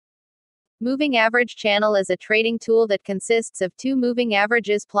Moving average channel is a trading tool that consists of two moving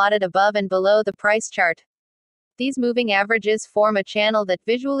averages plotted above and below the price chart. These moving averages form a channel that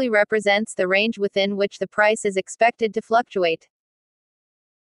visually represents the range within which the price is expected to fluctuate.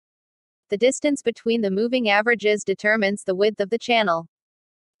 The distance between the moving averages determines the width of the channel.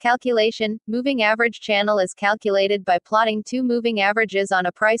 Calculation: moving average channel is calculated by plotting two moving averages on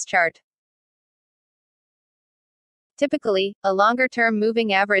a price chart. Typically, a longer-term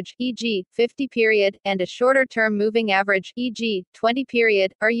moving average, e.g., 50 period, and a shorter-term moving average, e.g., 20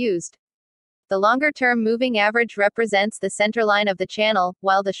 period, are used. The longer-term moving average represents the centerline of the channel,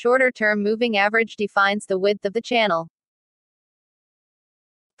 while the shorter-term moving average defines the width of the channel.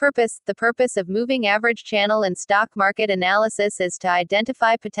 Purpose: the purpose of moving average channel in stock market analysis is to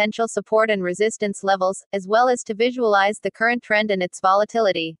identify potential support and resistance levels, as well as to visualize the current trend and its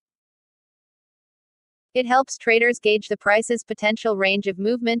volatility. It helps traders gauge the price's potential range of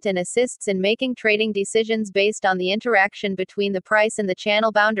movement and assists in making trading decisions based on the interaction between the price and the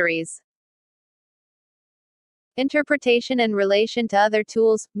channel boundaries. Interpretation in relation to other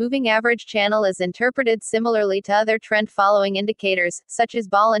tools: moving average channel is interpreted similarly to other trend-following indicators, such as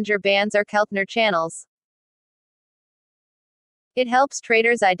Bollinger Bands or Keltner channels. It helps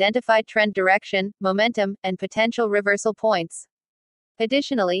traders identify trend direction, momentum, and potential reversal points.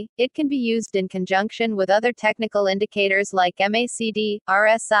 Additionally, it can be used in conjunction with other technical indicators like MACD,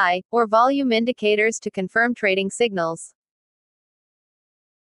 RSI, or volume indicators to confirm trading signals.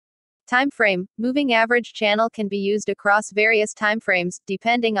 Timeframe: moving average channel can be used across various timeframes,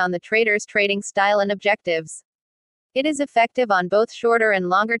 depending on the trader's trading style and objectives. It is effective on both shorter and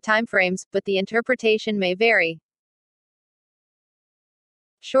longer timeframes, but the interpretation may vary.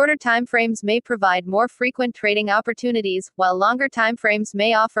 Shorter timeframes may provide more frequent trading opportunities, while longer timeframes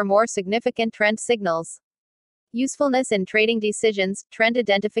may offer more significant trend signals. Usefulness in trading decisions: trend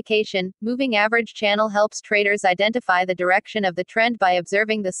identification. Moving average channel helps traders identify the direction of the trend by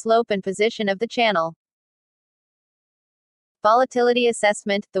observing the slope and position of the channel. Volatility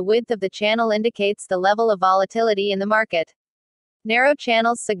assessment: the width of the channel indicates the level of volatility in the market. Narrow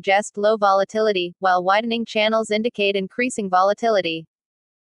channels suggest low volatility, while widening channels indicate increasing volatility.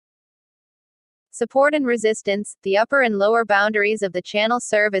 Support and resistance: the upper and lower boundaries of the channel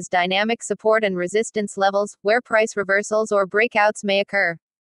serve as dynamic support and resistance levels, where price reversals or breakouts may occur.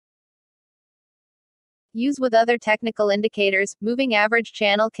 Use with other technical indicators: moving average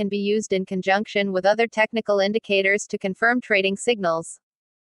channel can be used in conjunction with other technical indicators to confirm trading signals.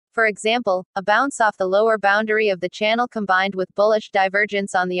 For example, a bounce off the lower boundary of the channel combined with bullish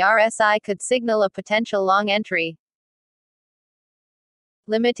divergence on the RSI could signal a potential long entry.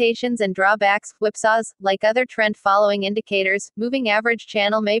 Limitations and drawbacks: whipsaws. Like other trend-following indicators, moving average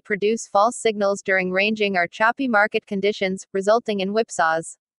channel may produce false signals during ranging or choppy market conditions, resulting in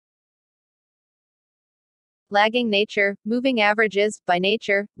whipsaws. Lagging nature: moving averages, by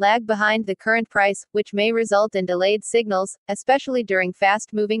nature, lag behind the current price, which may result in delayed signals, especially during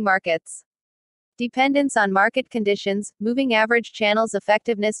fast-moving markets. Dependence on market conditions: moving average channel's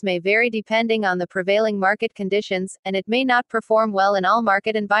effectiveness may vary depending on the prevailing market conditions, and it may not perform well in all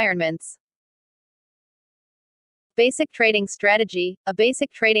market environments. Basic trading strategy: a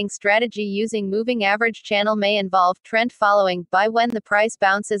basic trading strategy using moving average channel may involve trend following: buy when the price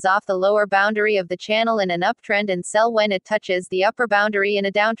bounces off the lower boundary of the channel in an uptrend and sell when it touches the upper boundary in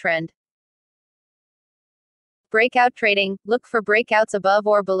a downtrend. Breakout trading: look for breakouts above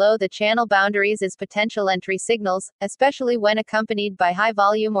or below the channel boundaries as potential entry signals, especially when accompanied by high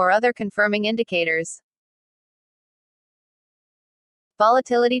volume or other confirming indicators.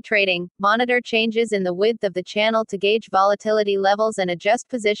 Volatility trading: monitor changes in the width of the channel to gauge volatility levels and adjust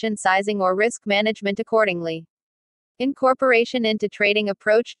position sizing or risk management accordingly. Incorporation into trading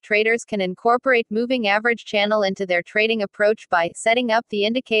approach: traders can incorporate moving average channel into their trading approach by setting up the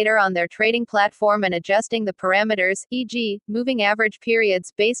indicator on their trading platform and adjusting the parameters, e.g., moving average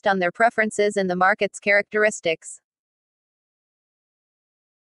periods, based on their preferences and the market's characteristics.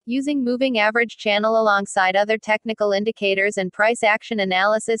 Using moving average channel alongside other technical indicators and price action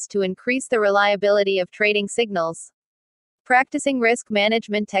analysis to increase the reliability of trading signals. Practicing risk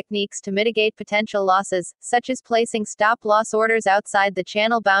management techniques to mitigate potential losses, such as placing stop-loss orders outside the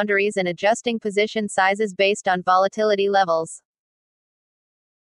channel boundaries and adjusting position sizes based on volatility levels.